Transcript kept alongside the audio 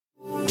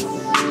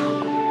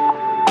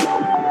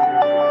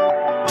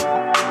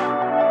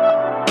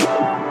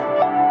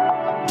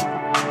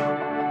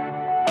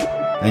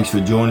Thanks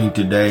for joining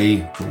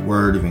today for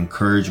Word of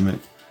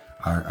Encouragement.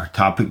 Our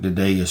topic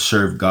today is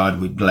Serve God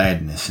with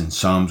Gladness in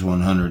Psalms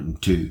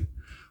 102.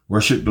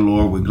 Worship the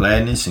Lord with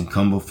gladness and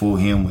come before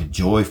Him with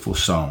joyful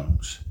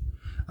songs.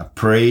 I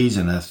praise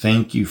and I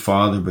thank you,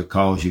 Father,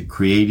 because you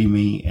created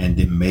me and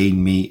then made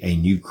me a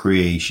new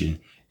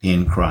creation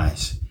in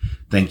Christ.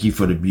 Thank you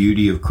for the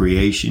beauty of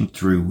creation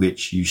through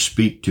which you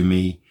speak to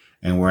me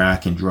and where I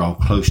can draw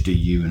close to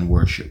you in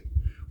worship.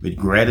 With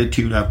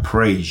gratitude, I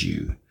praise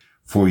you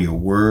for your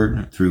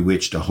word through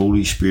which the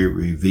Holy Spirit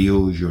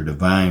reveals your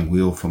divine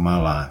will for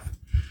my life.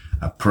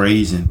 I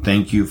praise and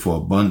thank you for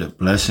abundant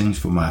blessings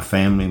for my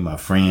family, my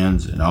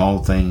friends, and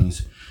all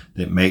things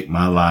that make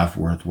my life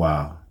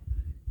worthwhile.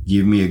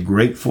 Give me a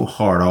grateful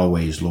heart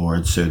always,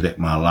 Lord, so that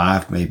my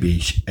life may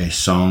be a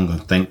song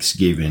of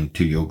thanksgiving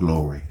to your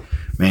glory.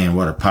 Man,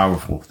 what a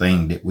powerful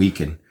thing that we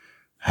can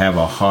have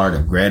a heart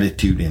of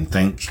gratitude and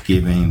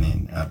thanksgiving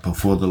and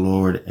before the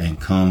Lord and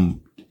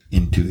come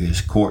into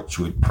his courts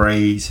with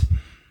praise,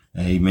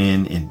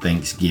 amen, and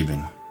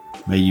thanksgiving.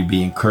 May you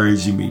be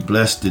encouraged and be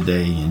blessed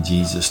today. In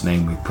Jesus'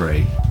 name we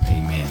pray,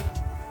 amen.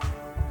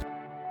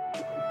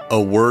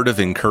 A Word of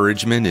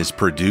Encouragement is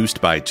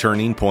produced by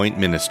Turning Point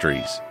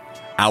Ministries.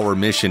 Our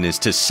mission is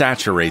to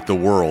saturate the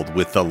world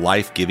with the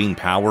life-giving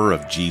power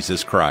of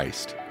Jesus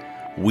Christ.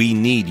 We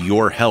need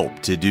your help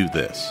to do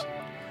this.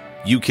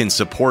 You can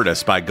support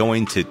us by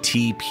going to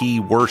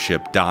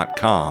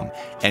tpworship.com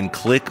and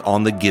click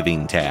on the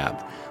Giving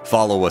tab.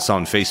 Follow us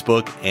on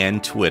Facebook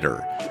and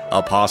Twitter.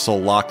 Apostle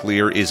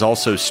Locklear is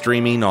also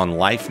streaming on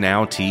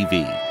LifeNow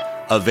TV.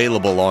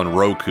 Available on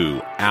Roku,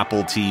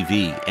 Apple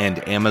TV,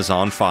 and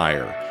Amazon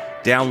Fire.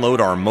 Download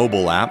our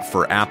mobile app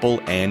for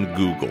Apple and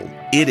Google.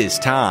 It is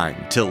time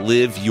to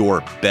live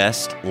your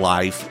best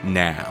life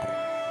now.